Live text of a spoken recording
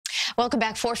Welcome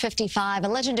back. 4:55. A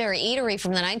legendary eatery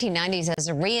from the 1990s has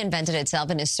reinvented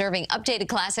itself and is serving updated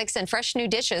classics and fresh new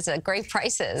dishes at great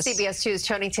prices. CBS 2's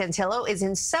Tony Tantillo is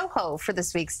in SoHo for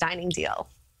this week's dining deal.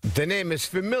 The name is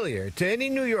familiar to any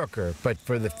New Yorker, but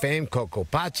for the famed Coco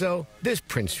Pazzo, this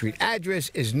Prince Street address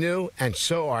is new, and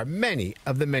so are many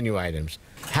of the menu items.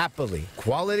 Happily,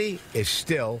 quality is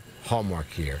still hallmark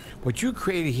here. What you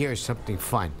created here is something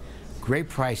fun, great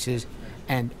prices,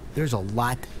 and there's a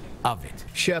lot of it.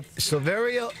 Chef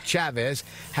Silverio Chavez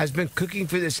has been cooking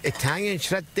for this Italian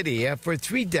trattoria for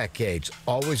 3 decades,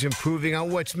 always improving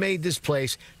on what's made this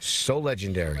place so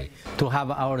legendary. To have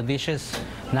our dishes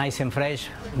nice and fresh,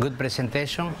 good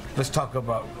presentation. Let's talk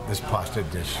about this pasta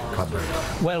dish,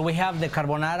 carbonara. Well, we have the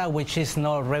carbonara, which is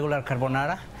not regular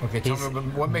carbonara. Okay, tell me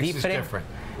what makes this different?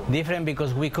 Different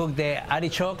because we cook the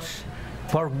artichokes,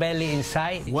 pork belly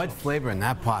inside. What flavor in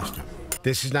that pasta?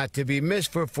 This is not to be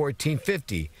missed for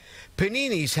 $14.50.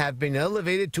 Paninis have been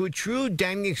elevated to a true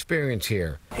dining experience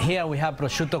here. Here we have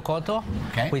prosciutto cotto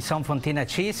with some fontina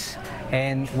cheese,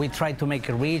 and we try to make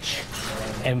it rich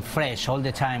and fresh all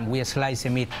the time. We slice the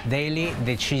meat daily,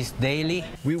 the cheese daily.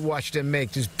 We watched them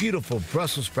make this beautiful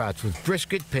Brussels sprouts with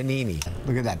brisket panini.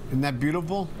 Look at that. Isn't that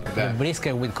beautiful? The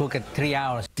brisket we cook it 3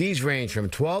 hours. These range from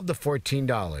 $12 to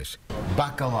 $14.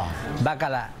 Bacala.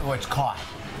 Bacala. Oh, it's cod.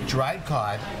 Dried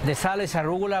cod. The salad is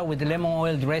arugula with lemon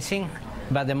oil dressing,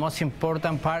 but the most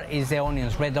important part is the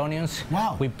onions, red onions.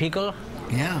 Wow. We pickle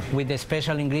with the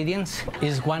special ingredients.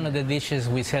 It's one of the dishes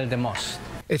we sell the most.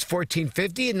 It's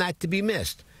 $14.50 and not to be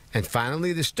missed. And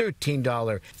finally, this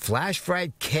 $13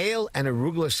 flash-fried kale and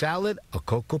arugula salad, a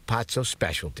Coco Pazzo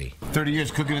specialty. 30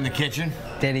 years cooking in the kitchen?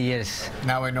 30 years.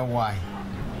 Now I know why.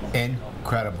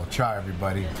 Incredible. Try,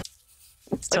 everybody.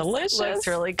 It's delicious. Looks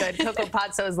really good. Coco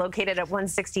Pazzo is located at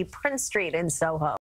 160 Prince Street in SoHo.